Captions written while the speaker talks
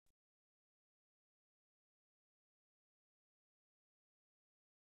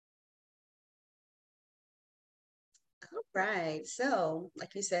All right. So,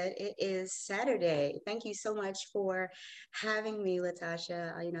 like you said, it is Saturday. Thank you so much for having me,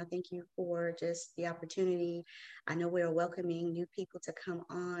 Latasha. Thank you for just the opportunity. I know we're welcoming new people to come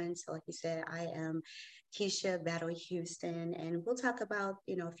on. So, like you said, I am Keisha Battle Houston, and we'll talk about,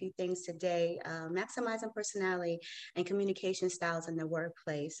 a few things today, maximizing personality and communication styles in the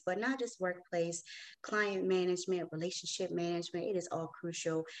workplace, but not just workplace, client management, relationship management. It is all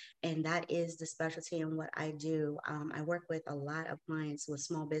crucial, and that is the specialty in what I do. I work with a lot of clients with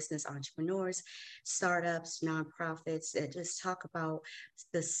small business entrepreneurs, startups, nonprofits that just talk about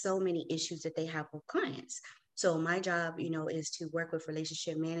the so many issues that they have with clients. So my job, is to work with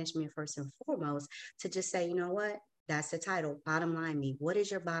relationship management first and foremost to just say, you know what? That's the title. Bottom line me. What is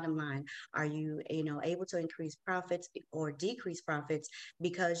your bottom line? Are you, able to increase profits or decrease profits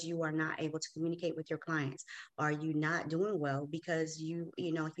because you are not able to communicate with your clients? Are you not doing well because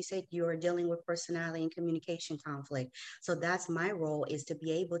like you said, you're dealing with personality and communication conflict? So that's my role, is to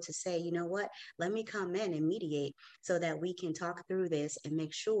be able to say, you know what, let me come in and mediate so that we can talk through this and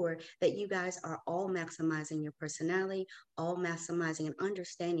make sure that you guys are all maximizing your personality, all maximizing and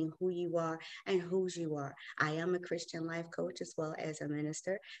understanding who you are and whose you are. I am a Christian life coach as well as a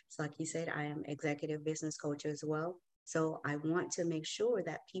minister. So like you said, I am executive business coach as well. So I want to make sure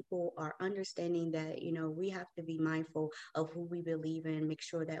that people are understanding that, we have to be mindful of who we believe in, make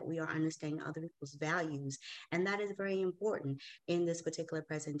sure that we are understanding other people's values. And that is very important in this particular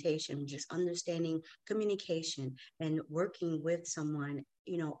presentation, just understanding communication and working with someone,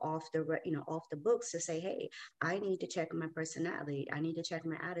 off the books to say, hey, I need to check my personality. I need to check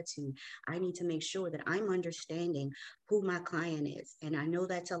my attitude. I need to make sure that I'm understanding who my client is. And I know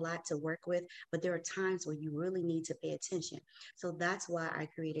that's a lot to work with, but there are times where you really need to pay attention. So that's why I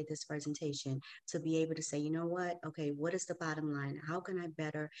created this presentation, to be able to say, you know what? Okay, what is the bottom line? How can I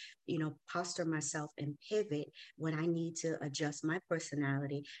better, posture myself and pivot when I need to adjust my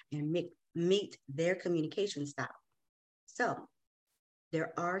personality and meet their communication style? So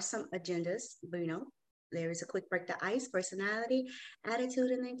there are some agendas, but there is a quick break the ice: personality,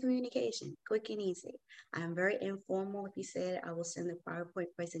 attitude, and then communication. Quick and easy. I'm very informal. Like you said, I will send the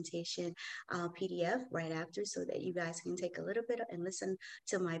PowerPoint presentation PDF right after so that you guys can take a little bit and listen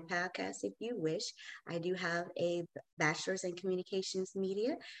to my podcast if you wish. I do have a bachelor's in communications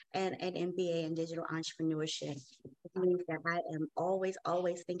media and an MBA in digital entrepreneurship. It means that I am always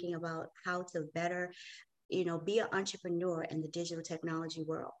thinking about how to better, be an entrepreneur in the digital technology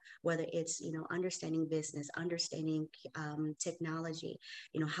world, whether it's, understanding business, understanding technology,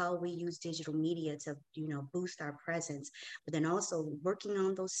 how we use digital media to, boost our presence, but then also working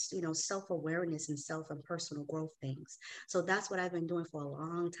on those, self-awareness and self and personal growth things. So that's what I've been doing for a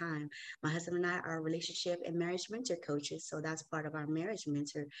long time. My husband and I are relationship and marriage mentor coaches. So that's part of our marriage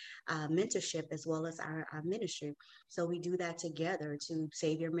mentorship as well as our ministry. So we do that together to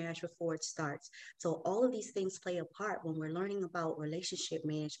save your marriage before it starts. So all of these things play a part when we're learning about relationship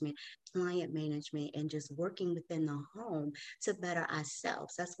management, client management, and just working within the home to better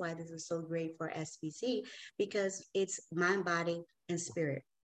ourselves. That's why this is so great for SPC, because it's mind, body, and spirit,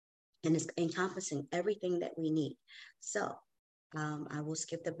 and it's encompassing everything that we need. So I will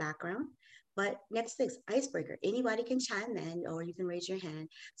skip the background. But next thing's icebreaker. Anybody can chime in or you can raise your hand.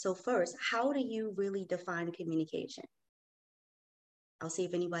 So first, how do you really define communication? I'll see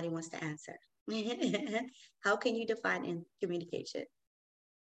if anybody wants to answer. How can you define in communication?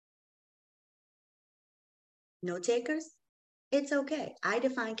 No takers? It's okay. I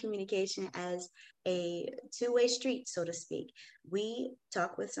define communication as a two-way street, so to speak. We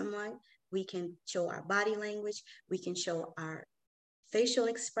talk with someone, we can show our body language, we can show our facial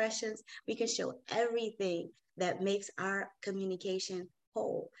expressions, we can show everything that makes our communication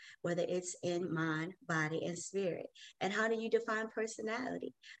whole, whether it's in mind, body, and spirit. And how do you define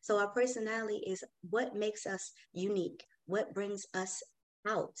personality? So, our personality is what makes us unique, what brings us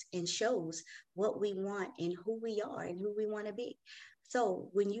out and shows what we want and who we are and who we want to be. So,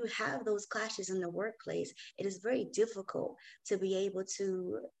 when you have those clashes in the workplace, it is very difficult to be able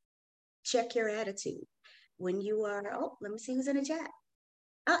to check your attitude. When you are, oh, let me see who's in the chat.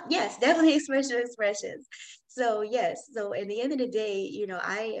 Yes, definitely expressions. So yes, so at the end of the day,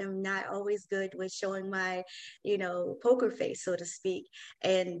 I am not always good with showing my, poker face, so to speak.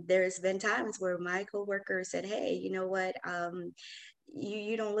 And there's been times where my coworker said, "Hey, you know what?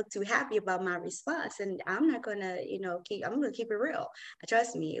 you don't look too happy about my response, and I'm not gonna, I'm gonna keep it real.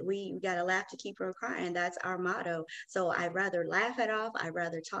 Trust me, we gotta laugh to keep from crying. That's our motto. So I'd rather laugh it off, I'd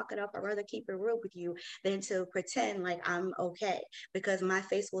rather talk it off, I'd rather keep it real with you than to pretend like I'm okay, because my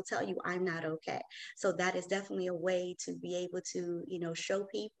face will tell you I'm not okay. So that is definitely a way to be able to, show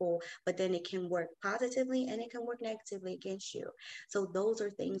people, but then it can work positively and it can work negatively against you. So those are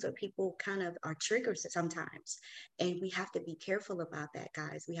things where people kind of are triggers sometimes. And we have to be careful about that,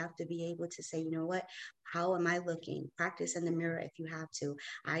 guys. We have to be able to say, you know what? How am I looking? Practice in the mirror if you have to.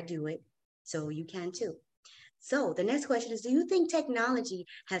 I do it, so you can too. So the next question is, do you think technology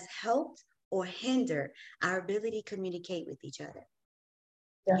has helped or hindered our ability to communicate with each other?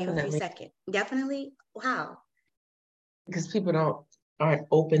 Give a few Definitely. seconds. Definitely. How? Because people aren't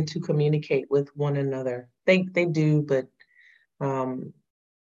open to communicate with one another. They do, but um,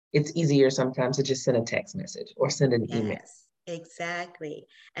 it's easier sometimes to just send a text message or send an email. Yes, exactly.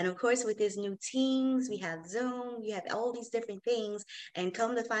 And of course, with these new teams, we have Zoom, you have all these different things. And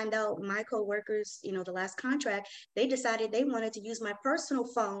come to find out, my coworkers, the last contract, they decided they wanted to use my personal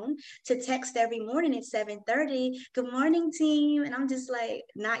phone to text every morning at 7:30. Good morning, team. And I'm just like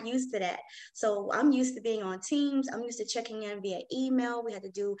not used to that. So I'm used to being on Teams. I'm used to checking in via email. We had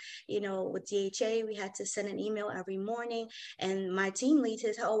to do, with DHA, we had to send an email every morning. And my team lead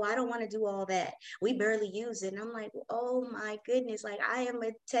says, oh, I don't want to do all that. We barely use it. And I'm like, oh my goodness, like I am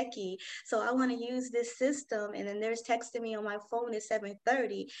a techie. So I want to use this system. And then there's texting me on my phone at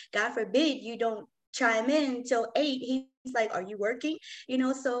 7:30. God forbid you don't chime in until 8. He's like, are you working?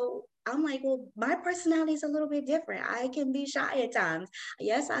 So I'm like, well, my personality is a little bit different. I can be shy at times.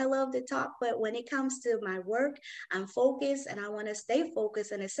 Yes, I love to talk, but when it comes to my work, I'm focused and I want to stay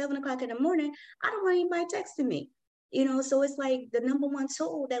focused. And at 7 o'clock in the morning, I don't want anybody texting me. So it's like the number one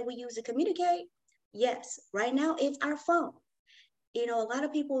tool that we use to communicate. Yes, right now it's our phone. A lot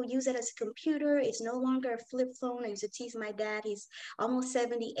of people use it as a computer. It's no longer a flip phone. I used to tease my dad. He's almost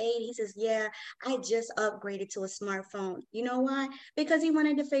 78. He says, yeah, I just upgraded to a smartphone. You know why? Because he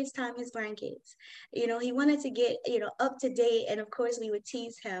wanted to FaceTime his grandkids. He wanted to get, up to date. And of course, we would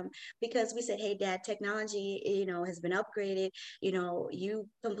tease him because we said, hey, dad, technology, has been upgraded. You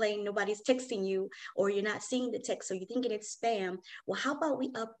complain nobody's texting you or you're not seeing the text, so you're thinking it's spam. Well, how about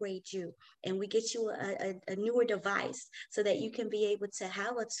we upgrade you and we get you a newer device so that you can be able to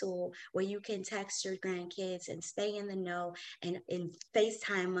have a tool where you can text your grandkids and stay in the know and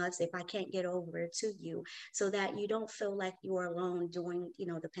FaceTime us if I can't get over to you, so that you don't feel like you're alone during,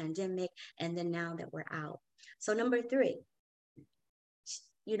 the pandemic and then now that we're out. So number three,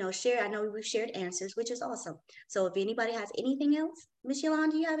 share. I know we've shared answers, which is awesome. So if anybody has anything else, Miss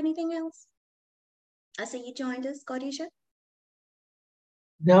Yolanda, do you have anything else? I see you joined us, Gordisha.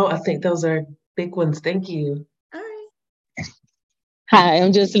 No, I think those are big ones. Thank you. All right. Hi,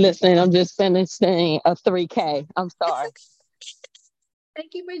 I'm just listening. I'm just finishing a 3K. I'm sorry.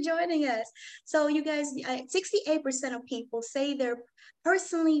 Thank you for joining us. So, you guys, 68% of people say they're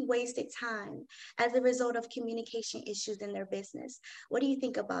personally wasted time as a result of communication issues in their business. What do you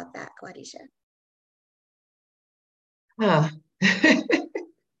think about that, Claudia? Huh.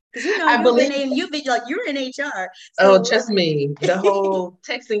 Because you know I believe. you've been like you're in HR. Oh, So trust me, the whole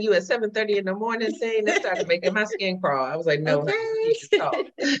texting you at 7:30 in the morning thing that started making my skin crawl. I was like, no, honey, we need to talk.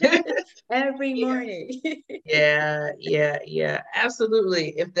 okay. Every Yeah. morning. Yeah,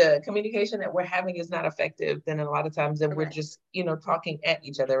 absolutely. If the communication that we're having is not effective, then a lot of times then we're Correct. just, talking at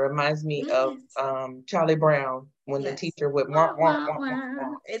each other. It reminds me of Yes. Charlie Brown when the Yes. teacher would Wah, womp womp wah, womp womp wah.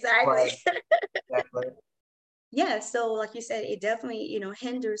 womp. Exactly. Right, exactly. Yeah, so like you said, it definitely,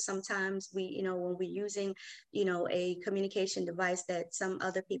 hinders sometimes when we're using, a communication device that some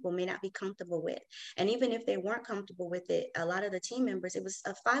other people may not be comfortable with. And even if they weren't comfortable with it, a lot of the team members, it was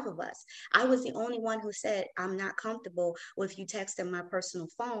five of us. I was the only one who said, I'm not comfortable with you texting my personal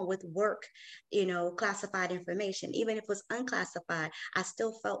phone with work, classified information. Even if it was unclassified, I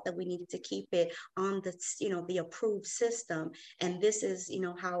still felt that we needed to keep it on the approved system. And this is,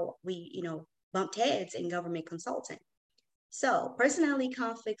 how we, bumped heads in government consulting. So, personality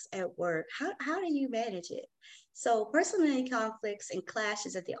conflicts at work, how do you manage it? So, personality conflicts and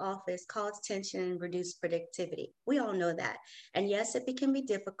clashes at the office cause tension and reduce productivity. We all know that. And yes, it can be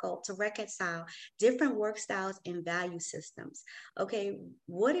difficult to reconcile different work styles and value systems. Okay,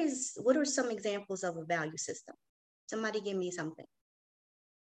 what are some examples of a value system? Somebody give me something.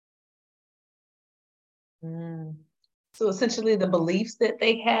 Mm. So essentially, the beliefs that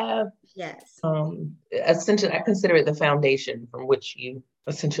they have, Yes. essentially, I consider it the foundation from which you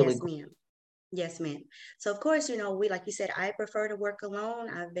essentially Yes, grow. ma'am. Yes, ma'am. So of course, we, like you said, I prefer to work alone.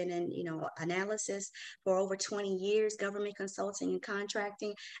 I've been in, analysis for over 20 years, government consulting and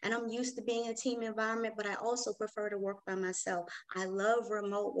contracting, and I'm used to being in a team environment, but I also prefer to work by myself. I love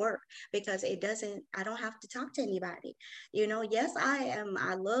remote work because I don't have to talk to anybody. Yes, I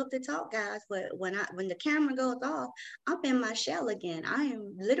love to talk, guys, but when the camera goes off, I'm in my shell again. I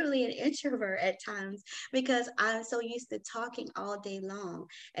am literally an introvert at times because I'm so used to talking all day long.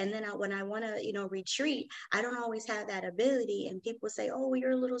 And then when I want to, retreat, I don't always have that ability. And people say, oh, well,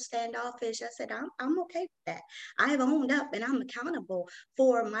 you're a little standoffish. I said, I'm okay with that. I've owned up and I'm accountable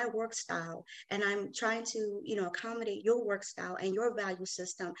for my work style. And I'm trying to, accommodate your work style and your value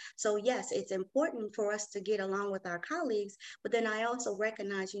system. So yes, it's important for us to get along with our colleagues. But then I also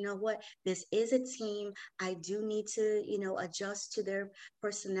recognize, what, this is a team. I do need to, adjust to their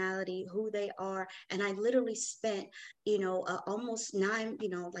personality, who they are. And I literally spent almost nine,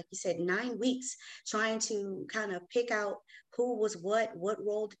 like you said, 9 weeks trying to kind of pick out who was what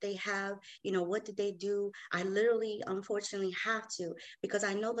role did they have, what did they do. I literally, unfortunately, have to because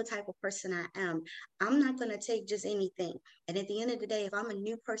I know the type of person I am. I'm not going to take just anything. And at the end of the day, if I'm a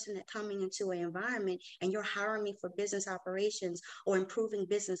new person that coming into an environment and you're hiring me for business operations or improving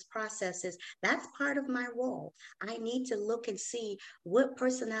business processes, that's part of my role. I need to look and see what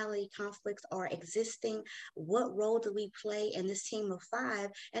personality conflicts are existing, what role do we play in this team of five,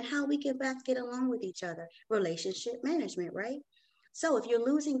 and how we can best get along with each other. Relationship management, right? So if you're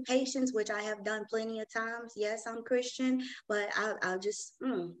losing patience, which I have done plenty of times, yes, I'm Christian, but I'll just,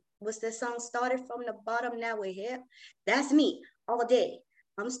 what's that song? Started from the bottom, now we're here. That's me all day.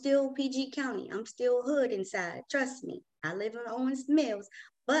 I'm still PG County. I'm still hood inside. Trust me. I live in Owens Mills,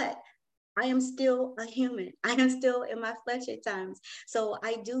 but I am still a human. I am still in my flesh at times. So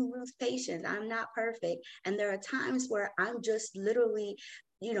I do lose patience. I'm not perfect. And there are times where I'm just literally,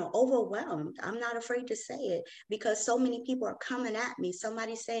 overwhelmed. I'm not afraid to say it because so many people are coming at me.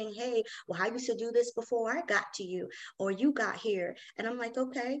 Somebody saying, hey, well, I used to do this before I got to you or you got here. And I'm like,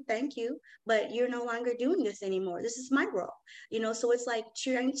 okay, thank you. But you're no longer doing this anymore. This is my role. So it's like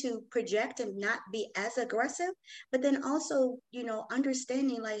trying to project and not be as aggressive, but then also,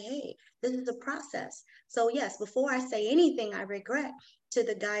 understanding like, hey, this is a process. So yes, before I say anything I regret to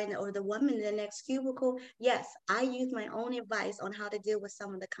the guy or the woman in the next cubicle, yes, I use my own advice on how to deal with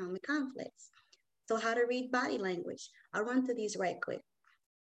some of the common conflicts. So how to read body language. I'll run through these right quick.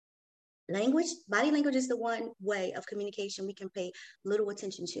 Body language is the one way of communication we can pay little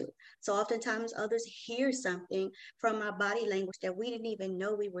attention to. So oftentimes others hear something from our body language that we didn't even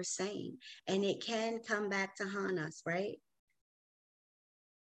know we were saying. And it can come back to haunt us, right?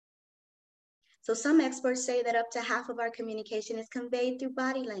 So some experts say that up to half of our communication is conveyed through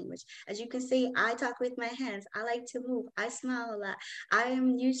body language. As you can see, I talk with my hands. I like to move. I smile a lot. I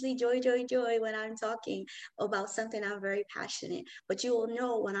am usually joy, joy, joy when I'm talking about something I'm very passionate. But you will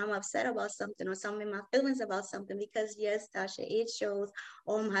know when I'm upset about something or some of my feelings about something because yes, Tasha, it shows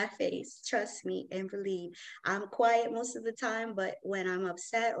on my face. Trust me and believe. I'm quiet most of the time, but when I'm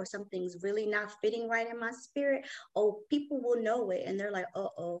upset or something's really not fitting right in my spirit, oh, people will know it and they're like,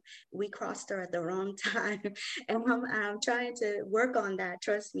 uh-oh, we crossed her at the wrong time. And I'm trying to work on that.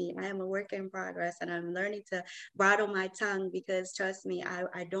 Trust me, I am a work in progress and I'm learning to bridle my tongue because trust me,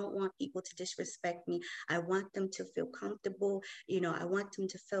 I don't want people to disrespect me. I want them to feel comfortable. I want them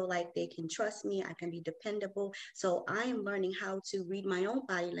to feel like they can trust me. I can be dependable. So I am learning how to read my own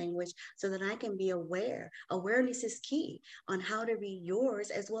body language so that I can be aware. Awareness is key on how to read yours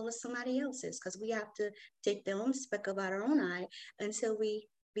as well as somebody else's because we have to take the own speck of our own eye until we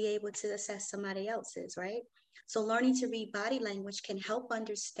be able to assess somebody else's, right? So learning to read body language can help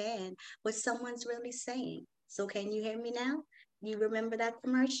understand what someone's really saying. So can you hear me now? You remember that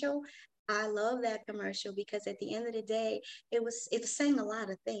commercial? I love that commercial because at the end of the day, it was saying a lot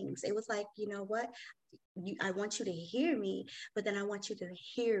of things. It was like, you know what? I want you to hear me, but then I want you to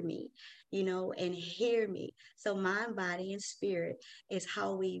hear me, and hear me. So mind, body, and spirit is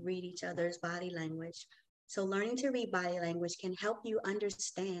how we read each other's body language. So learning to read body language can help you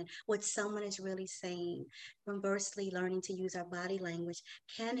understand what someone is really saying. Conversely, learning to use our body language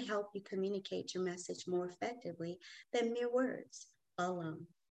can help you communicate your message more effectively than mere words alone.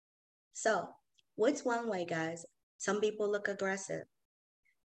 So, what's one way, guys? Some people look aggressive.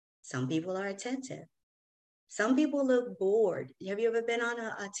 Some people are attentive. Some people look bored. Have you ever been on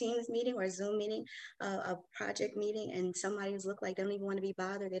a Teams meeting or a Zoom meeting, a project meeting, and somebody's look like they don't even want to be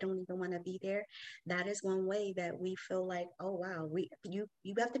bothered. They don't even want to be there. That is one way that we feel like, oh wow,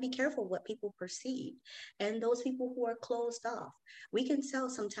 you have to be careful what people perceive, and those people who are closed off. We can tell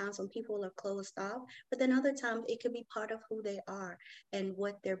sometimes when people are closed off, but then other times it could be part of who they are and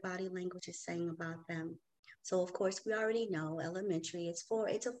what their body language is saying about them. So of course we already know elementary, it's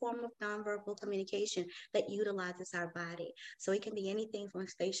a form of nonverbal communication that utilizes our body. So it can be anything from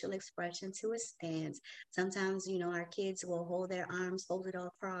facial expression to a stance. Sometimes, our kids will hold their arms folded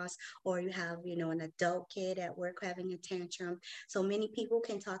across, or you have, an adult kid at work having a tantrum. So many people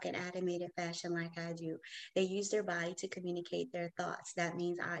can talk in animated fashion like I do. They use their body to communicate their thoughts. That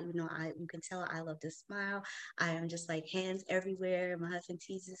means you can tell I love to smile. I am just like hands everywhere. My husband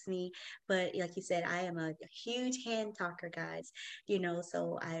teases me, but like you said, I am a huge hand talker, guys.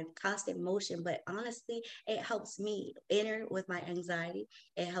 So I have constant motion, but honestly, it helps me enter with my anxiety.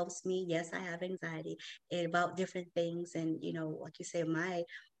 It helps me. Yes, I have anxiety about different things. And, like you say, my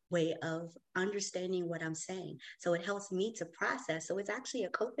way of understanding what I'm saying. So it helps me to process. So it's actually a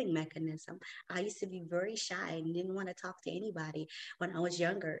coping mechanism. I used to be very shy and didn't want to talk to anybody when I was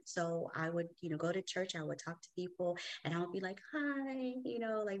younger. So I would, go to church, I would talk to people, and I would be like, hi,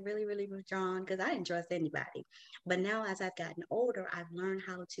 like really, really withdrawn because I didn't trust anybody. But now as I've gotten older, I've learned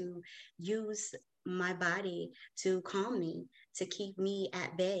how to use my body to calm me, to keep me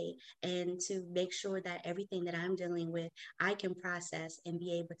at bay, and to make sure that everything that I'm dealing with, I can process and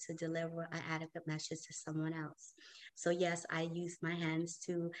be able to deliver an adequate message to someone else. So, yes, I use my hands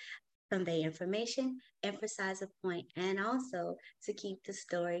to convey information, emphasize a point, and also to keep the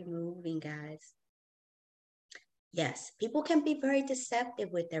story moving, guys. Yes, people can be very deceptive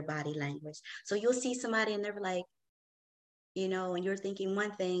with their body language. So you'll see somebody and they're like, and you're thinking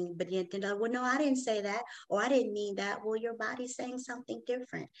one thing, but then like, well, no, I didn't say that, or I didn't mean that. Well, your body's saying something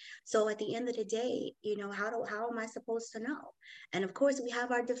different. So at the end of the day, how am I supposed to know? And of course, we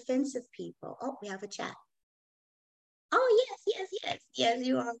have our defensive people. Oh, we have a chat. Oh yes, yes, yes, yes.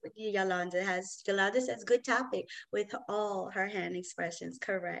 You are. Yolanda says good topic with all her hand expressions.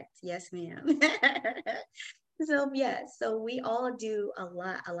 Correct. Yes, ma'am. So yes, so we all do a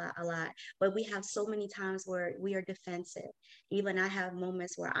lot, a lot, a lot, but we have so many times where we are defensive. Even I have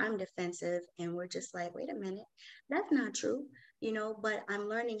moments where I'm defensive and we're just like, wait a minute, that's not true, but I'm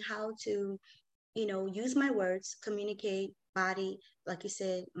learning how to use my words, communicate body, like you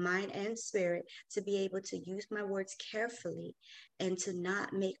said, mind and spirit, to be able to use my words carefully and to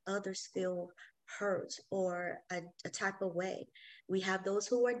not make others feel hurt or a type of way. We have those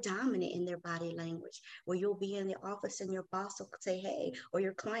who are dominant in their body language, where you'll be in the office and your boss will say, hey, or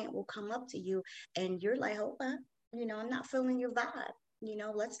your client will come up to you and you're like, hold on, I'm not feeling your vibe.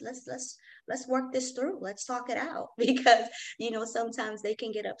 Let's work this through. Let's talk it out because sometimes they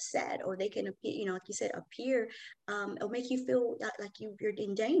can get upset or they can appear, like you said, it'll make you feel like you're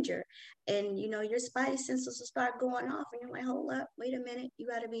in danger. And, your spidey senses will start going off and you're like, hold up, wait a minute. You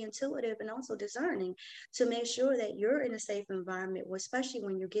got to be intuitive and also discerning to make sure that you're in a safe environment, especially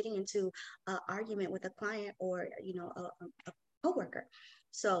when you're getting into an argument with a client or, a coworker.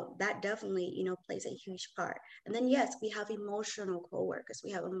 So that definitely, plays a huge part. And then yes, we have emotional coworkers.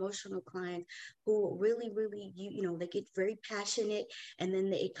 We have emotional clients who really, really, they get very passionate, and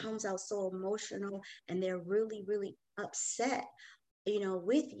then it comes out so emotional, and they're really, really upset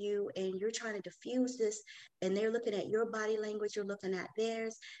with you, and you're trying to diffuse this, and they're looking at your body language, you're looking at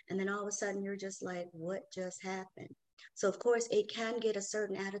theirs, and then all of a sudden you're just like, what just happened? So of course it can get a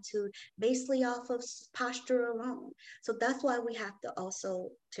certain attitude basically off of posture alone. So that's why we have to also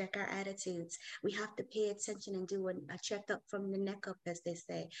check our attitudes. We have to pay attention and do a checkup from the neck up, as they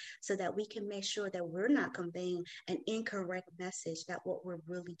say, so that we can make sure that we're not conveying an incorrect message that what we're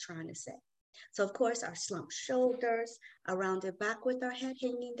really trying to say. So, of course, our slumped shoulders, a rounded back with our head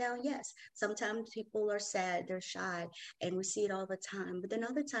hanging down. Yes, sometimes people are sad, they're shy, and we see it all the time. But then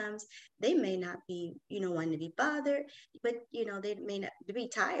other times they may not be, wanting to be bothered, but, they may not be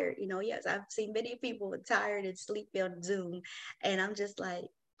tired. Yes, I've seen many people tired and sleepy on Zoom. And I'm just like,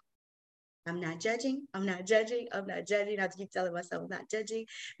 I'm not judging. I'm not judging. I'm not judging. I have to keep telling myself I'm not judging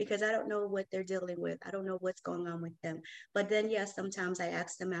because I don't know what they're dealing with. I don't know what's going on with them. But then, yes, sometimes I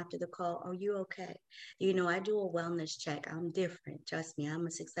ask them after the call, are you okay? I do a wellness check. I'm different. Trust me, I'm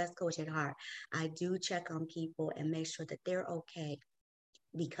a success coach at heart. I do check on people and make sure that they're okay.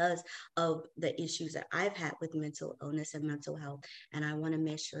 because of the issues that I've had with mental illness and mental health. And I want to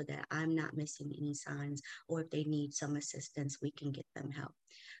make sure that I'm not missing any signs, or if they need some assistance, we can get them help.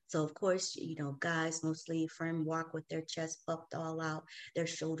 So, of course, guys mostly firm walk with their chest puffed all out, their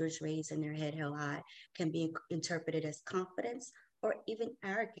shoulders raised, and their head held high can be interpreted as confidence or even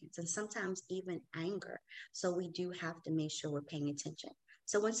arrogance, and sometimes even anger. So, we do have to make sure we're paying attention.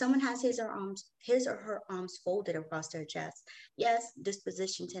 So when someone has his or her arms folded across their chest, yes, this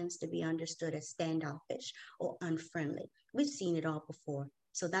position tends to be understood as standoffish or unfriendly. We've seen it all before.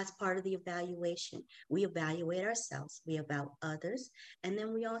 So that's part of the evaluation. We evaluate ourselves, we evaluate others, and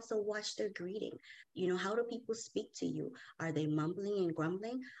then we also watch their greeting. How do people speak to you? Are they mumbling and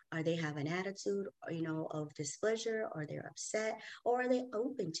grumbling? Are they have an attitude, of displeasure? Are they upset? Or are they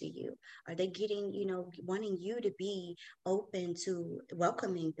open to you? Are they getting, wanting you to be open to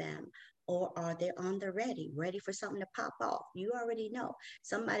welcoming them? Or are they on the ready for something to pop off? You already know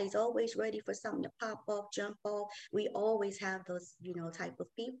somebody's always ready for something to pop off, jump off. We always have those, type of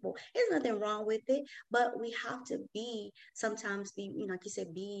people. There's nothing wrong with it, but we have to be sometimes be, like you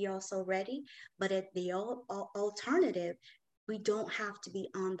said, be also ready. But at the alternative, we don't have to be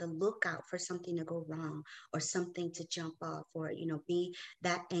on the lookout for something to go wrong or something to jump off, or be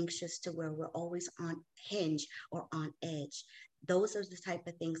that anxious to where we're always on hinge or on edge. Those are the type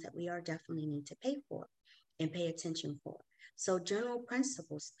of things that we are definitely need to pay for and pay attention for. So general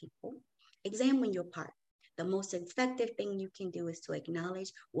principles, people, examine your part. The most effective thing you can do is to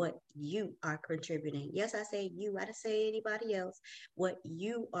acknowledge what you are contributing. Yes, I say you, I don't say anybody else. What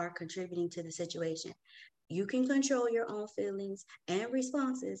you are contributing to the situation. You can control your own feelings and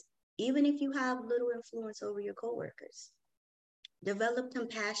responses, even if you have little influence over your coworkers. Develop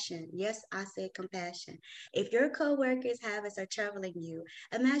compassion. Yes, I said compassion. If your coworkers, habits are troubling you,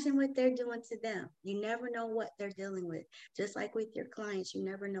 imagine what they're doing to them. You never know what they're dealing with. Just like with your clients, you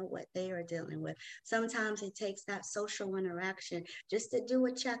never know what they are dealing with. Sometimes it takes that social interaction just to do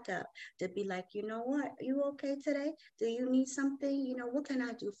a checkup, to be like, you know what, are you okay today? Do you need something? What can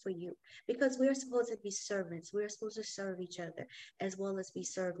I do for you? Because we're supposed to be servants. We're supposed to serve each other as well as be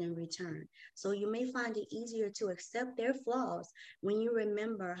served in return. So you may find it easier to accept their flaws when you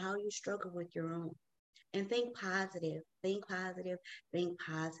remember how you struggle with your own. And think positive, think positive, think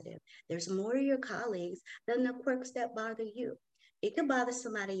positive. There's more to your colleagues than the quirks that bother you. It could bother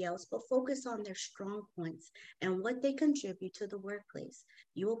somebody else, but focus on their strong points and what they contribute to the workplace.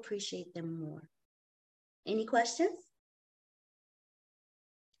 You'll appreciate them more. Any questions?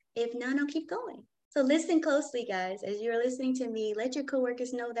 If none, I'll keep going. So listen closely, guys. As you're listening to me, let your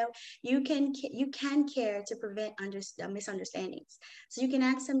coworkers know that you can care to prevent misunderstandings. So you can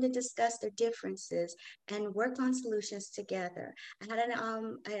ask them to discuss their differences and work on solutions together. I had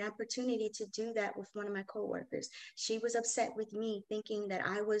an opportunity to do that with one of my coworkers. She was upset with me, thinking that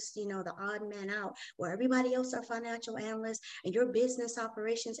I was, the odd man out, where everybody else are financial analysts and you're business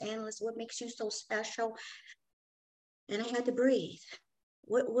operations analyst. What makes you so special? And I had to breathe.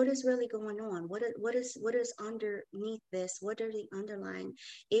 What is really going on? What is underneath this? What are the underlying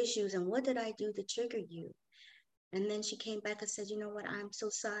issues, and what did I do to trigger you? And then she came back and said, you know what, I'm so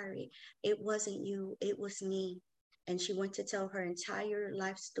sorry. It wasn't you, it was me. And she went to tell her entire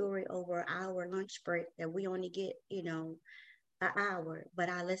life story over our lunch break that we only get, an hour. But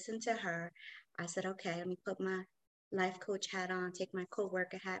I listened to her. I said, okay, let me put my life coach hat on, take my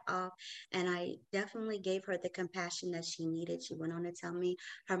co-worker hat off. And I definitely gave her the compassion that she needed. She went on to tell me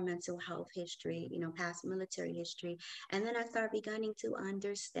her mental health history, past military history. And then I started beginning to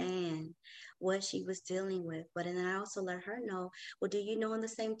understand what she was dealing with. But and then I also let her know, well, do you know, in the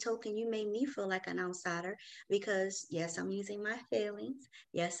same token, you made me feel like an outsider because yes, I'm using my feelings.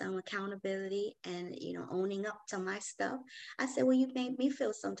 Yes, I'm accountability and, owning up to my stuff. I said, well, you made me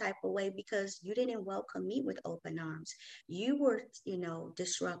feel some type of way because you didn't welcome me with open arms. You were,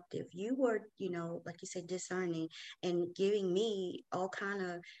 disruptive. You were, like you said, discerning and giving me all kind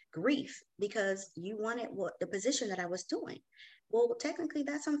of grief because you wanted what the position that I was doing. Well, technically,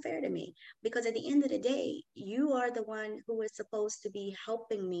 that's unfair to me because at the end of the day, you are the one who is supposed to be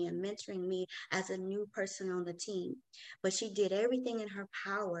helping me and mentoring me as a new person on the team. But she did everything in her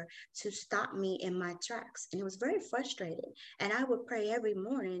power to stop me in my tracks. And it was very frustrating. And I would pray every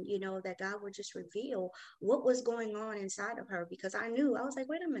morning, that God would just reveal what was going on inside of her because I knew, I was like,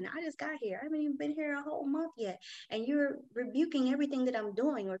 wait a minute, I just got here. I haven't even been here a whole month yet. And you're rebuking everything that I'm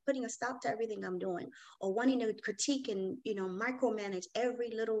doing or putting a stop to everything I'm doing or wanting to critique and, micromanage every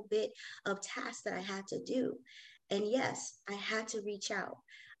little bit of task that I had to do. And yes, I had to reach out.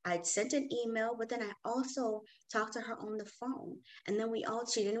 I sent an email, but then I also talked to her on the phone. And then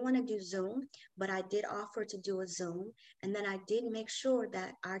she didn't want to do Zoom, but I did offer to do a Zoom. And then I did make sure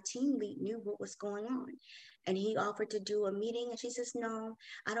that our team lead knew what was going on. And he offered to do a meeting, and she says, no,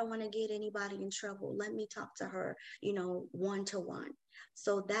 I don't want to get anybody in trouble. Let me talk to her, one-to-one.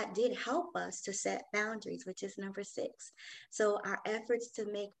 So that did help us to set boundaries, which is number 6. So our efforts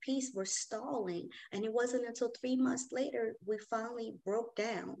to make peace were stalling. And it wasn't until 3 months later, we finally broke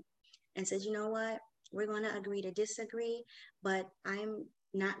down and said, you know what, we're going to agree to disagree, but I'm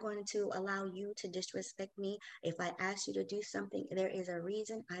not going to allow you to disrespect me. If I ask you to do something, there is a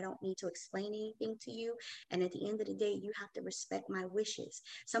reason. I don't need to explain anything to you. And at the end of the day, you have to respect my wishes.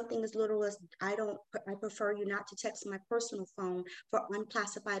 Something as little as I prefer you not to text my personal phone for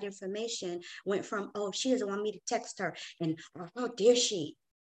unclassified information went from, oh, she doesn't want me to text her, and how dare she?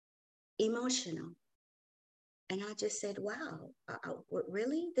 Emotional. And I just said, wow,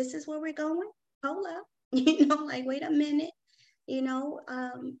 really? This is where we're going? Hold up. Like, wait a minute,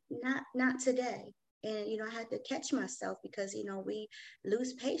 not today. And, I had to catch myself because, we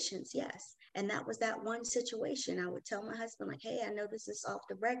lose patience. Yes. And that was that one situation. I would tell my husband, like, hey, I know this is off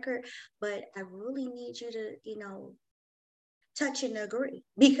the record, but I really need you to, touch and agree,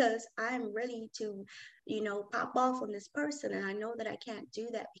 because I'm ready to, pop off on this person. And I know that I can't do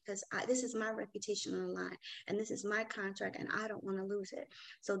that because this is my reputation on the line, and this is my contract, and I don't want to lose it.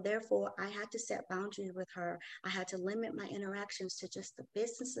 So therefore, I had to set boundaries with her. I had to limit my interactions to just the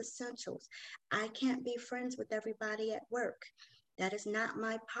business essentials. I can't be friends with everybody at work. That is not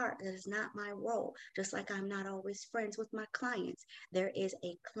my part. That is not my role. Just like I'm not always friends with my clients. There is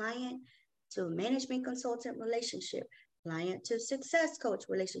a client to management consultant relationship, client to success coach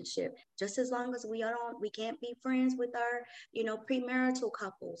relationship. Just as long as we can't be friends with our, premarital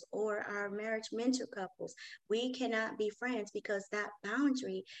couples or our marriage mentor couples. We cannot be friends because that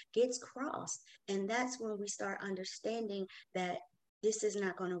boundary gets crossed. And that's when we start understanding that this is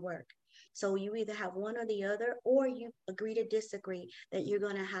not going to work. So you either have one or the other, or you agree to disagree that you're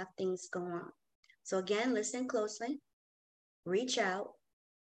going to have things go on. So again, listen closely, reach out,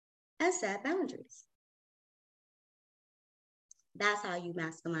 and set boundaries. That's how you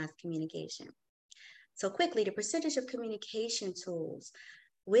maximize communication. So quickly, the percentage of communication tools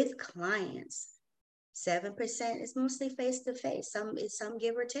with clients, 7% is mostly face-to-face. Some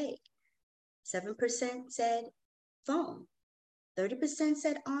give or take. 7% said phone. 30%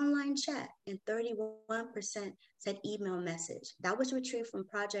 said online chat, and 31% said email message. That was retrieved from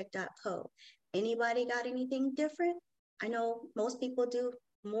project.co. Anybody got anything different? I know most people do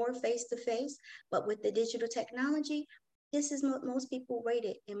more face-to-face, but with the digital technology, this is what most people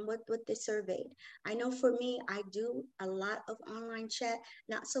rated and what they surveyed. I know for me, I do a lot of online chat,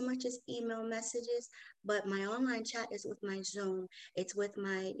 not so much as email messages, but my online chat is with my Zoom. It's with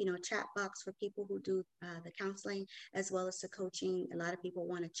my, chat box for people who do the counseling as well as the coaching. A lot of people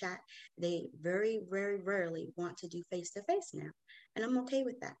want to chat. They very, very rarely want to do face-to-face now. And I'm okay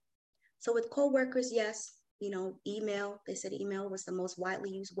with that. So with coworkers, yes, email, they said email was the most widely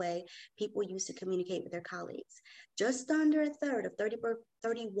used way people used to communicate with their colleagues. Just under a third of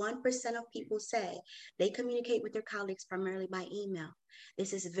 31% of people say they communicate with their colleagues primarily by email.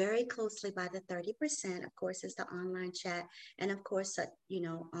 This is very closely by the 30%, of course, is the online chat. And of course,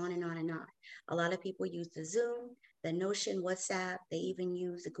 on and on and on. A lot of people use the Zoom, the Notion, WhatsApp, they even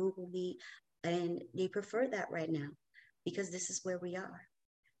use the Google Meet, and they prefer that right now because this is where we are.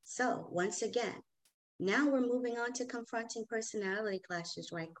 So once again, now we're moving on to confronting personality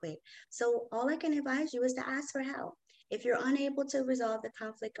clashes right quick. So all I can advise you is to ask for help. If you're unable to resolve the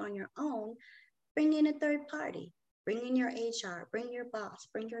conflict on your own, bring in a third party. Bring in your HR, bring your boss,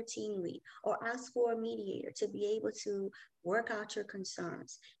 bring your team lead, or ask for a mediator to be able to work out your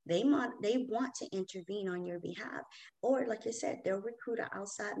concerns. They want to intervene on your behalf. Or like I said, they'll recruit an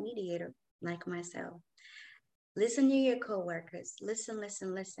outside mediator like myself. Listen to your coworkers. Listen,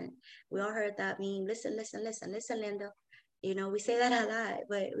 listen, listen. We all heard that meme. Listen, listen, listen, listen, Linda. We say that a lot,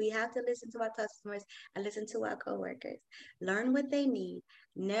 but we have to listen to our customers and listen to our coworkers. Learn what they need.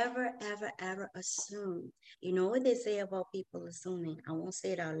 Never, ever, ever assume. You know what they say about people assuming. I won't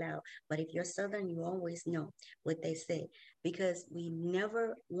say it out loud, but if you're Southern, you always know what they say, because we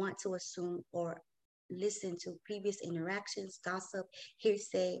never want to assume or listen to previous interactions, gossip,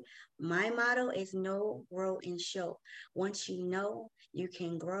 hearsay. My motto is know, grow, and show. Once you know, you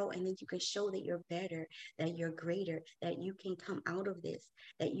can grow, and then you can show that you're better, that you're greater, that you can come out of this,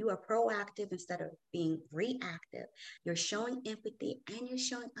 that you are proactive instead of being reactive. You're showing empathy and you're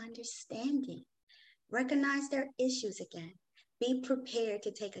showing understanding. Recognize their issues again. Be prepared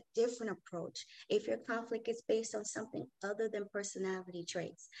to take a different approach if your conflict is based on something other than personality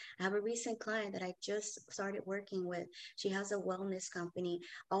traits. I have a recent client that I just started working with. She has a wellness company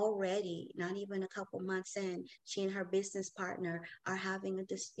already, not even a couple months in. She and her business partner are having a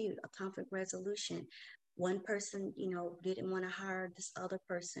dispute, a conflict resolution. One person, didn't want to hire this other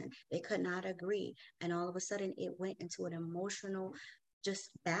person. They could not agree. And all of a sudden, it went into an emotional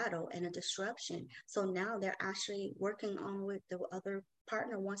just battle and a disruption. So now they're actually working on what the other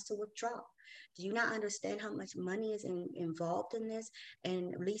partner wants to withdraw. Do you not understand how much money is involved in this,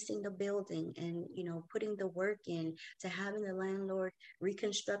 and leasing the building, and putting the work in to having the landlord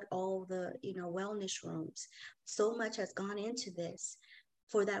reconstruct all the wellness rooms? So much has gone into this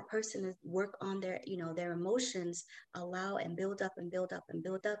for that person to work on their emotions, allow and build up and build up and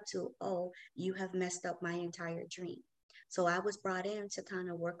build up to, oh, you have messed up my entire dream. So I was brought in to kind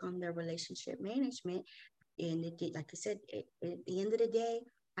of work on their relationship management. And like I said, at the end of the day,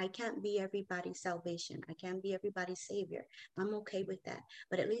 I can't be everybody's salvation. I can't be everybody's savior. I'm okay with that.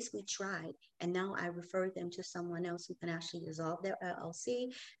 But at least we tried. And now I refer them to someone else who can actually dissolve their LLC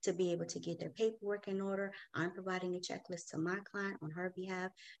to be able to get their paperwork in order. I'm providing a checklist to my client on her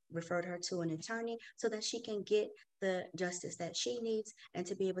behalf, referred her to an attorney so that she can get the justice that she needs and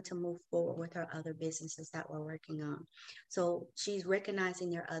to be able to move forward with her other businesses that we're working on. So she's recognizing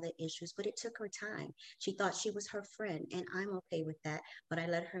there are other issues, but it took her time. She thought she was her friend, and I'm okay with that. But I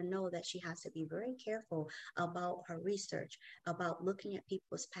let her know that she has to be very careful about her research, about looking at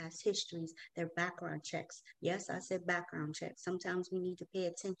people's past histories, their background checks. Yes, I said background checks. Sometimes we need to pay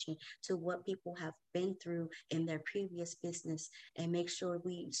attention to what people have been through in their previous business and make sure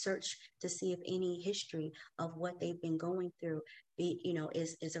we search to see if any history of what they've been going through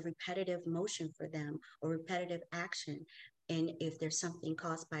is a repetitive motion for them or repetitive action. And if there's something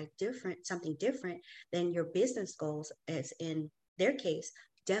caused by something different, then your business goals, as in their case,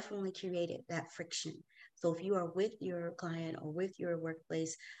 definitely created that friction. So if you are with your client or with your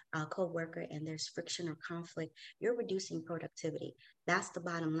workplace co-worker and there's friction or conflict, you're reducing productivity. That's the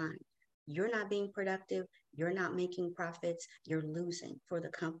bottom line. You're not being productive. You're not making profits. You're losing for the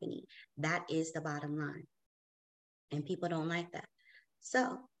company. That is the bottom line. And people don't like that.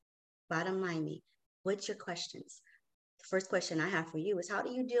 So bottom line me, what's your questions? The first question I have for you is, how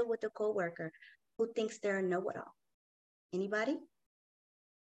do you deal with a coworker who thinks they're a know-it-all? Anybody?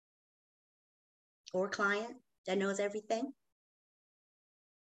 Or client that knows everything?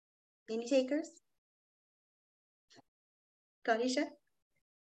 Any takers? Kanisha?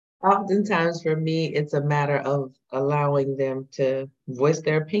 Oftentimes for me, it's a matter of allowing them to voice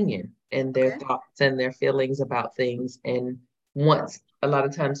their opinion and their Okay. thoughts and their feelings about things. And once a lot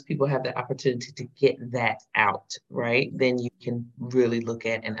of times people have the opportunity to get that out, right? Then you can really look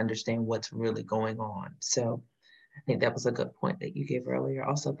at and understand what's really going on. So I think that was a good point that you gave earlier.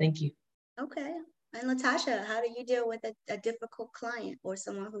 Also, thank you. Okay. And Latasha, how do you deal with a difficult client or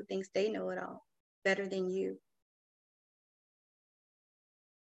someone who thinks they know it all better than you?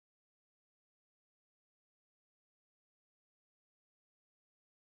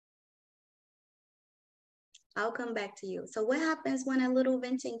 I'll come back to you. So what happens when a little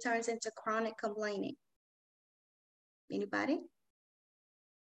venting turns into chronic complaining? Anybody?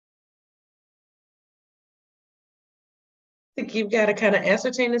 I think you've got to kind of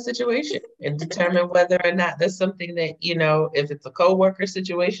ascertain the situation and determine whether or not that's something that, if it's a coworker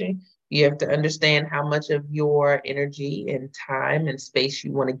situation, you have to understand how much of your energy and time and space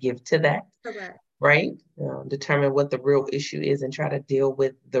you want to give to that, Correct. right? Determine what the real issue is and try to deal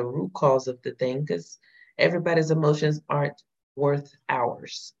with the root cause of the thing, because everybody's emotions aren't worth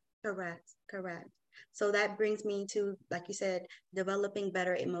ours. Correct. Correct. So that brings me to, like you said, developing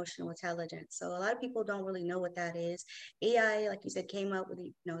better emotional intelligence. So a lot of people don't really know what that is. AI, like you said, came up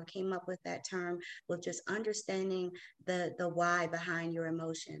with that term with just understanding the why behind your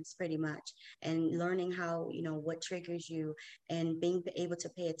emotions, pretty much, and learning how, what triggers you, and being able to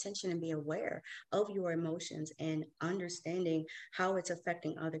pay attention and be aware of your emotions and understanding how it's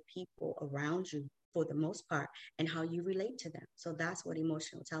affecting other people around you for the most part, and how you relate to them. So that's what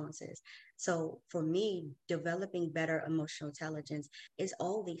emotional intelligence is. So for me, developing better emotional intelligence is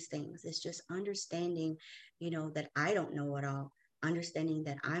all these things. It's just understanding, that I don't know it all, understanding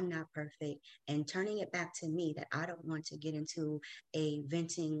that I'm not perfect, and turning it back to me that I don't want to get into a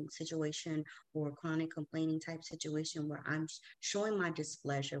venting situation or chronic complaining type situation where I'm showing my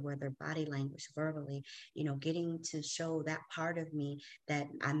displeasure, whether body language, verbally, getting to show that part of me that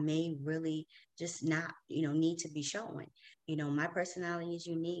I may really just not, need to be showing. My personality is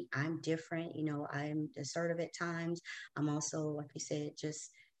unique. I'm different. I'm assertive at times. I'm also, like you said, just,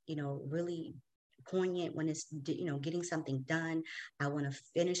 really poignant when it's, getting something done. I want to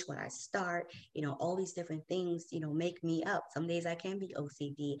finish what I start. All these different things, make me up. Some days I can be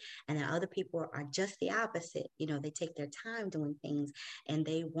OCD, and then other people are just the opposite. They take their time doing things, and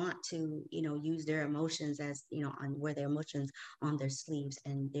they want to, use their emotions as, on wear their emotions on their sleeves.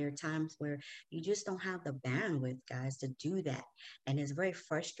 And there are times where you just don't have the bandwidth, guys, to do that. And it's very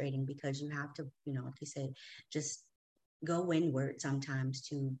frustrating because you have to, like you said, just go inward sometimes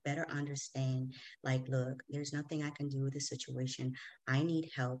to better understand, like, look, there's nothing I can do with the situation. I need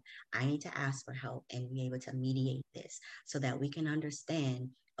help. I need to ask for help and be able to mediate this so that we can understand,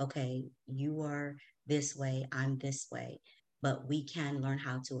 okay, you are this way, I'm this way. But we can learn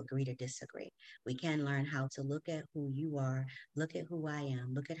how to agree to disagree. We can learn how to look at who you are, look at who I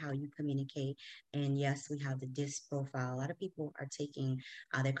am, look at how you communicate. And yes, we have the DISC profile. A lot of people are taking,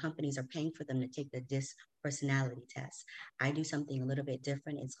 their companies are paying for them to take the DISC personality test. I do something a little bit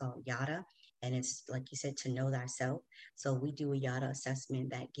different. It's called YADA, and it's, like you said, to know thyself. So we do a YADA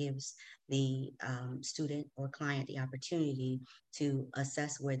assessment that gives the student or client the opportunity to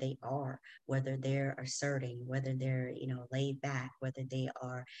assess where they are, whether they're asserting, whether they're, laid back, whether they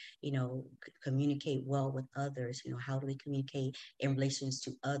are, communicate well with others. How do we communicate in relations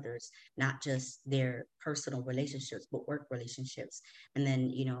to others, not just their personal relationships, but work relationships. And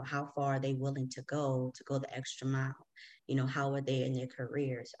then, how far are they willing to go the extra mile? How are they in their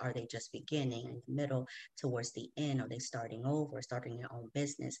careers? Are they just beginning, in the middle, towards the end? Are they starting over, starting their own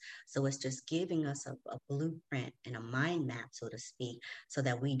business? So it's just giving us a blueprint and a mind map, so to speak, so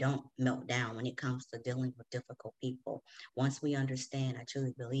that we don't melt down when it comes to dealing with difficult people. Once we understand, I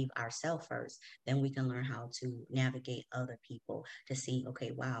truly believe, ourselves first, then we can learn how to navigate other people to see,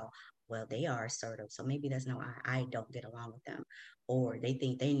 okay, wow, well, they are assertive, so maybe that's not why I don't get along with them. Or they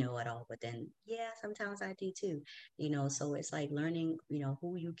think they know it all, but then, yeah, sometimes I do too. So it's like learning,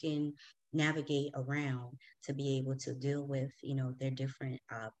 who you can navigate around to be able to deal with, their different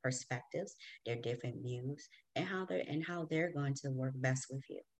perspectives, their different views, and how they're going to work best with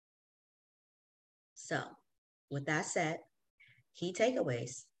you. So, with that said, key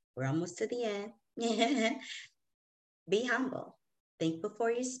takeaways. We're almost to the end. Be humble. Think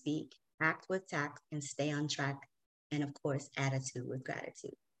before you speak. Act with tact and stay on track. And of course, attitude with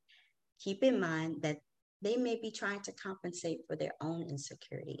gratitude. Keep in mind that they may be trying to compensate for their own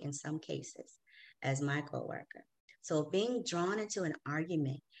insecurity in some cases, as my coworker. So being drawn into an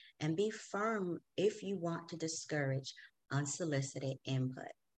argument, and be firm if you want to discourage unsolicited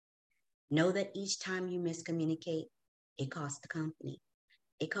input. Know that each time you miscommunicate, it costs the company.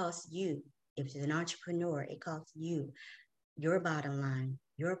 It costs you. If you're an entrepreneur, it costs you, your bottom line,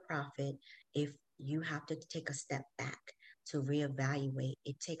 your profit. If you have to take a step back to reevaluate,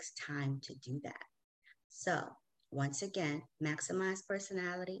 it takes time to do that. So, once again, maximize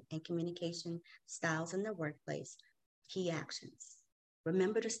personality and communication styles in the workplace. Key actions.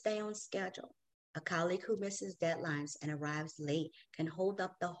 Remember to stay on schedule. A colleague who misses deadlines and arrives late can hold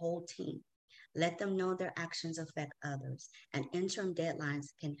up the whole team. Let them know their actions affect others, and interim deadlines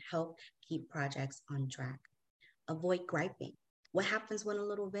can help keep projects on track. Avoid griping. What happens when a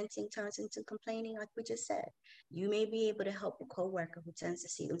little venting turns into complaining, like we just said? You may be able to help a coworker who tends to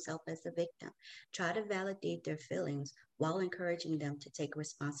see themselves as the victim. Try to validate their feelings while encouraging them to take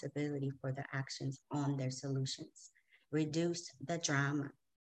responsibility for their actions on their solutions. Reduce the drama.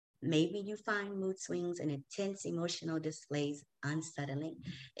 Maybe you find mood swings and intense emotional displays unsettling.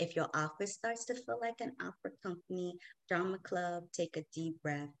 If your office starts to feel like an opera company, drama club, take a deep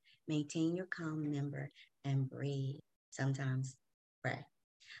breath, maintain your calm number, and breathe. Sometimes pray.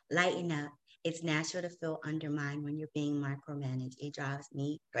 Lighten up. It's natural to feel undermined when you're being micromanaged. It drives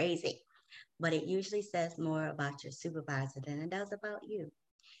me crazy, but it usually says more about your supervisor than it does about you.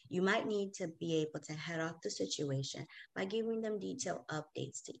 You might need to be able to head off the situation by giving them detailed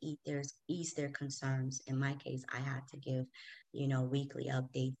updates to ease their concerns. In my case, I had to give, weekly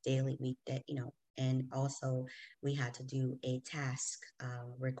updates, daily, week that, and also we had to do a task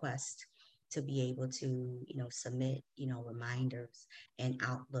request to be able to, submit, reminders and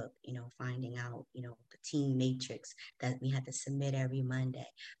Outlook, finding out, the team matrix that we had to submit every Monday.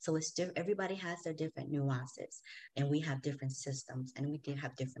 So it's everybody has their different nuances, and we have different systems, and we do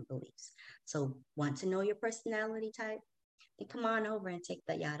have different beliefs. So want to know your personality type? Then come on over and take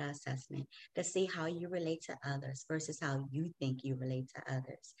the YADA assessment to see how you relate to others versus how you think you relate to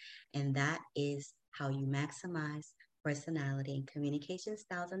others. And that is how you maximize personality and communication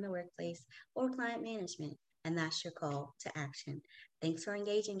styles in the workplace or client management. And that's your call to action. Thanks for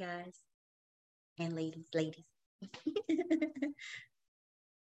engaging, guys and ladies.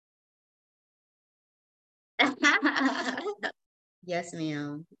 Yes,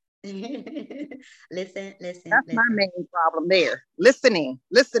 ma'am. Listen, listen, That's my listen. main problem there. Listening,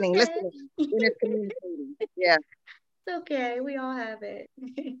 listening, Okay. listening, and it's communicating. Yeah. It's okay. We all have it.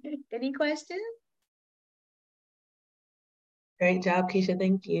 Any questions? Great job, Keisha.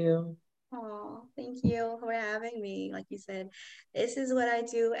 Thank you. Oh, thank you for having me. Like you said, this is what I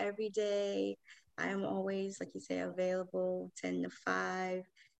do every day. I am always, like you say, available 10 to 5.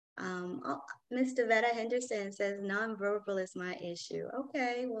 Oh, Mr. Vetta Henderson says nonverbal is my issue.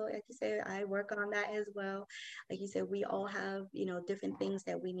 Okay, well, like you said, I work on that as well. Like you said, we all have, different things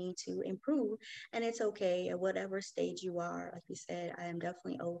that we need to improve, and it's okay at whatever stage you are. Like you said, I am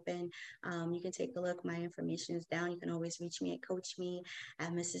definitely open. You can take a look. My information is down. You can always reach me at Coach Me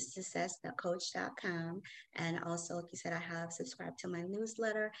at mrssuccess.coach.com. And also, like you said, I have subscribed to my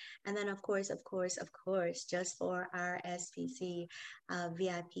newsletter. And then, of course, just for our SPC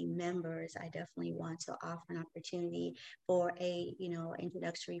VIP members, I definitely want to offer an opportunity for a,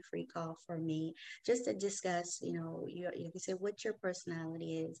 introductory free call for me, just to discuss, you said what your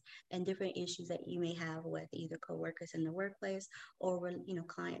personality is and different issues that you may have with either coworkers in the workplace or,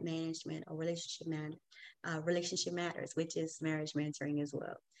 client management or relationship matters, which is marriage mentoring as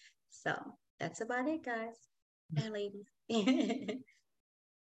well. So that's about it, guys and ladies. You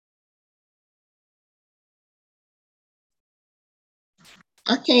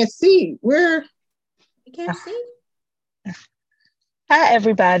I can't see where. can't see? Hi,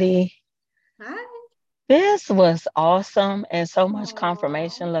 everybody. Hi. This was awesome and so much Aww.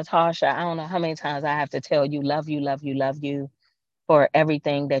 confirmation, Latasha. I don't know how many times I have to tell you, love you, love you, love you for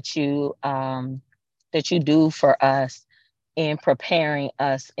everything that you do for us in preparing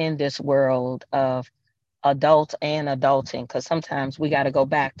us in this world of adult and adulting. Because sometimes we got to go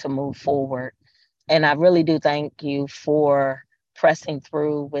back to move forward. And I really do thank you for pressing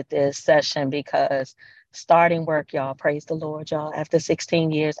through with this session because starting work, y'all, praise the Lord, y'all. After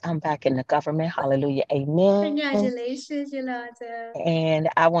 16 years, I'm back in the government. Hallelujah. Amen. Congratulations, Yolanda. And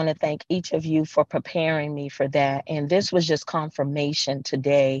I want to thank each of you for preparing me for that. And this was just confirmation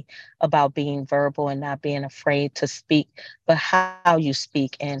today about being verbal and not being afraid to speak, but how you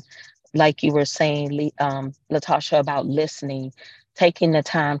speak. And like you were saying, Latasha, about listening, taking the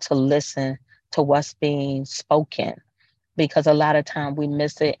time to listen to what's being spoken, because a lot of time we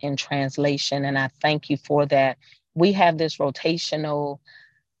miss it in translation. And I thank you for that. We have this rotational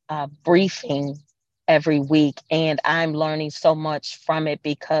briefing every week, and I'm learning so much from it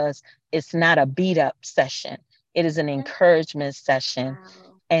because it's not a beat up session, it is an Okay. encouragement session.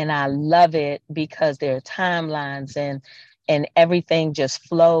 Wow. And I love it because there are timelines and everything just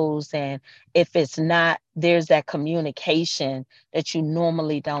flows. And if it's not, there's that communication that you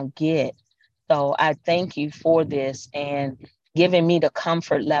normally don't get. So I thank you for this and giving me the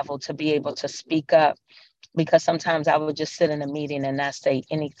comfort level to be able to speak up, because sometimes I would just sit in a meeting and not say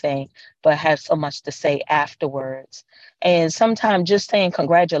anything, but have so much to say afterwards. And sometimes just saying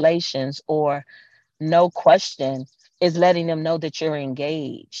congratulations or no question is letting them know that you're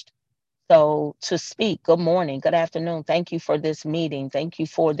engaged. So to speak, good morning, good afternoon, thank you for this meeting, thank you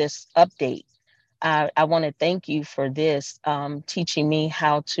for this update. I want to thank you for this, teaching me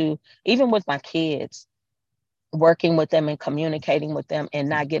how to, even with my kids, working with them and communicating with them and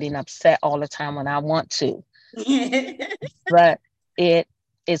not getting upset all the time when I want to. But it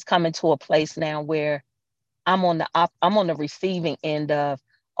is coming to a place now where I'm on the receiving end of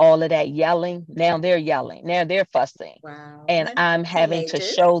all of that yelling. Now they're yelling. Now they're fussing. Wow. And I'm having to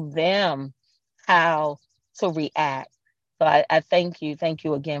Teenagers. show them how to react. So I thank you. Thank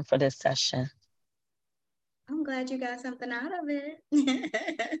you again for this session. I'm glad you got something out of it.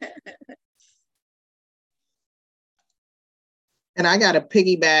 And I got to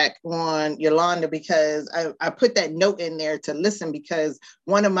piggyback on Yolanda because I put that note in there to listen, because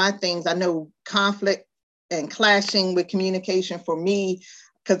one of my things, I know conflict and clashing with communication for me,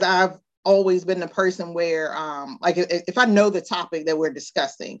 because I've always been the person where like if I know the topic that we're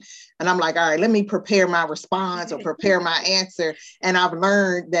discussing and I'm like, all right, let me prepare my response or prepare my answer, and I've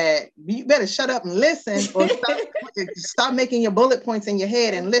learned that you better shut up and listen, or stop making your bullet points in your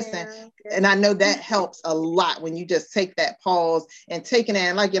head Yes, and listen. ma'am. And I know Yes. that helps a lot when you just take that pause and taking it.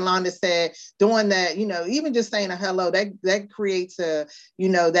 And like Yolanda said, doing that, even just saying a hello, that creates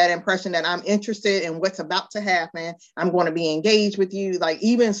that impression that I'm interested in what's about to happen. I'm going to be engaged with you. Like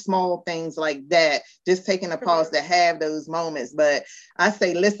even small things like that, just taking a pause to have those moments. But I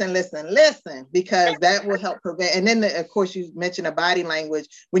say, listen, listen, listen, because that will help prevent. And then, of course, you mentioned a body language.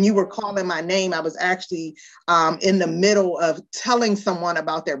 When you were calling my name, I was actually in the middle of telling someone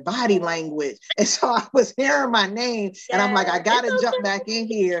about their body language. And so I was hearing my name and I'm like, I Yes, got it's to jump back in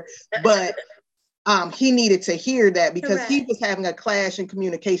here. But he needed to hear that because he Correct. was having a clash in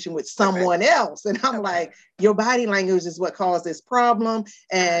communication with Correct. someone else. And I'm Correct. like, your body language is what caused this problem.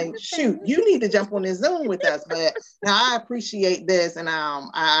 I And shoot, understand. you need to jump on this Zoom with us. But now I appreciate this, and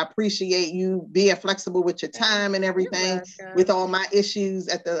I appreciate you being flexible with your time and You're everything with welcome. all my issues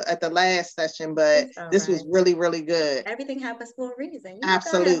at the last session. But It's all this was right. really, really good. Everything happens for a reason. You know,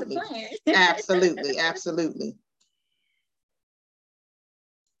 God has a Absolutely. plan. Absolutely. Absolutely.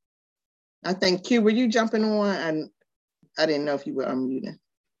 I think Q, were you jumping on? And I didn't know if you were unmuted.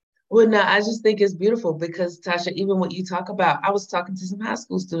 Well, no, I just think it's beautiful because Tasha, even what you talk about, I was talking to some high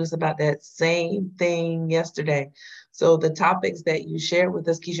school students about that same thing yesterday. So the topics that you shared with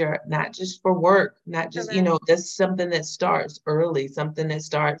us, Keisha, are not just for work, not just, Correct. that's something that starts early, something that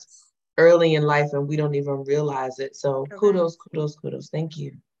starts early in life and we don't even realize it. So Correct. kudos, kudos, kudos. Thank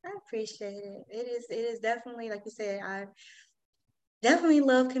you. I appreciate it. It is definitely, like you said, I definitely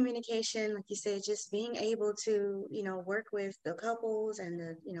love communication. Like you said, just being able to, work with the couples and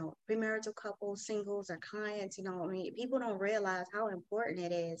the, premarital couples, singles or clients. I mean, people don't realize how important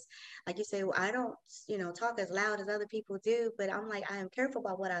it is. Like you say, well, I don't, talk as loud as other people do, but I'm like, I am careful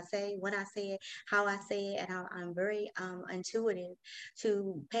about what I say, when I say it, how I say it, and I'm very intuitive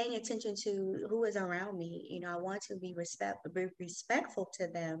to paying attention to who is around me. I want to be respectful to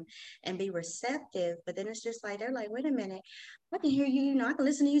them and be receptive. But then it's just like, they're like, wait a minute, I can hear you, I can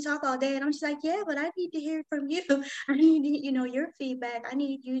listen to you talk all day. And I'm just like, yeah, but I need to hear from you. I need, your feedback. I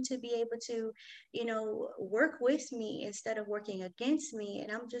need you to be able to, work with me instead of working against me.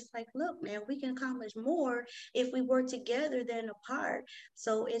 And I'm just like, look, man, we can accomplish more if we work together than apart.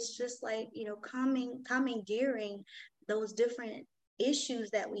 So it's just like, commandeering those different issues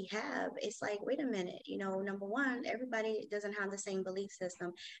that we have. It's like, wait a minute, number one, everybody doesn't have the same belief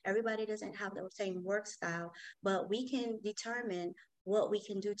system. Everybody doesn't have the same work style, but we can determine what we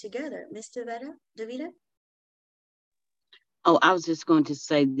can do together. Miss Davida? Oh, I was just going to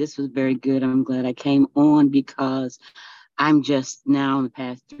say this was very good. I'm glad I came on because I'm just now in the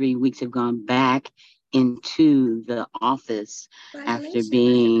past 3 weeks have gone back into the office after Congratulations.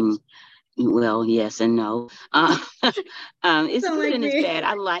 being, well, yes and no. It's Sound good like and it's me. bad.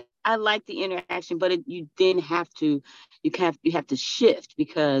 I like the interaction, but you then have to shift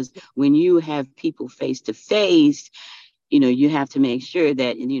because when you have people face to face, you have to make sure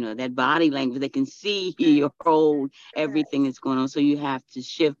that, that body language, they can see your whole, Correct. everything that's going on. So you have to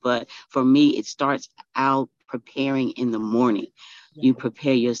shift. But for me, it starts out preparing in the morning. You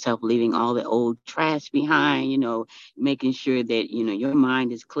prepare yourself, leaving all the old trash behind, making sure that, your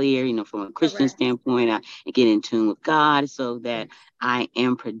mind is clear, from a Christian Correct. standpoint, I get in tune with God so that I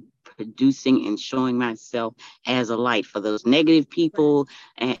am producing and showing myself as a light for those negative Correct. people,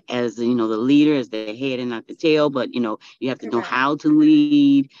 as the leader, as the head and not the tail. But you have to know Correct. how to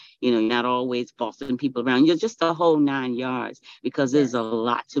lead. You're not always bossing people around. You're just the whole 9 yards because there's Yes. a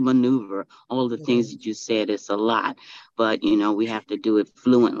lot to maneuver. All the things that you said, it's a lot, but we have to do it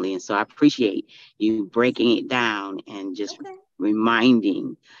fluently. And so I appreciate you breaking it down and just Okay.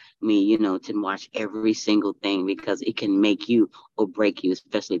 reminding me, to watch every single thing because it can make you or break you,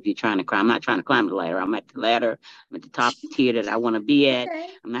 especially if you're trying to climb. I'm not trying to climb the ladder. I'm at the ladder. I'm at the top tier that I want to be at. Okay.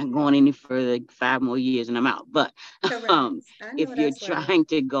 I'm not going any further. 5 more years and I'm out. But Correct. um, I know if you're that's right. trying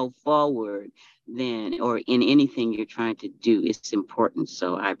to go forward, then, or in anything you're trying to do, it's important.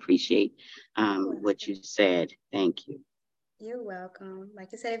 So I appreciate You're what you welcome. said. Thank you. You're welcome. Like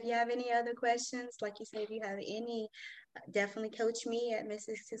I said, if you have any other questions, like you said, if you have any, definitely coach me at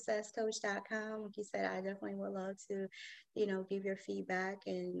mrssuccesscoach.com. Like you said, I definitely would love to, give your feedback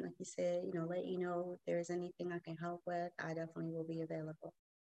and, like you said, let you know if there's anything I can help with. I definitely will be available.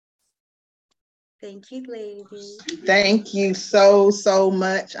 Thank you, ladies. Thank you so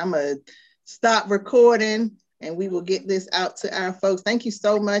much. I'm going to stop recording and we will get this out to our folks. Thank you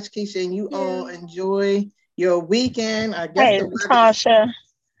so much, Keisha, and you all enjoy your weekend. I guess Hey, the weather. Tasha.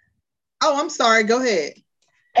 Oh, I'm sorry. Go ahead.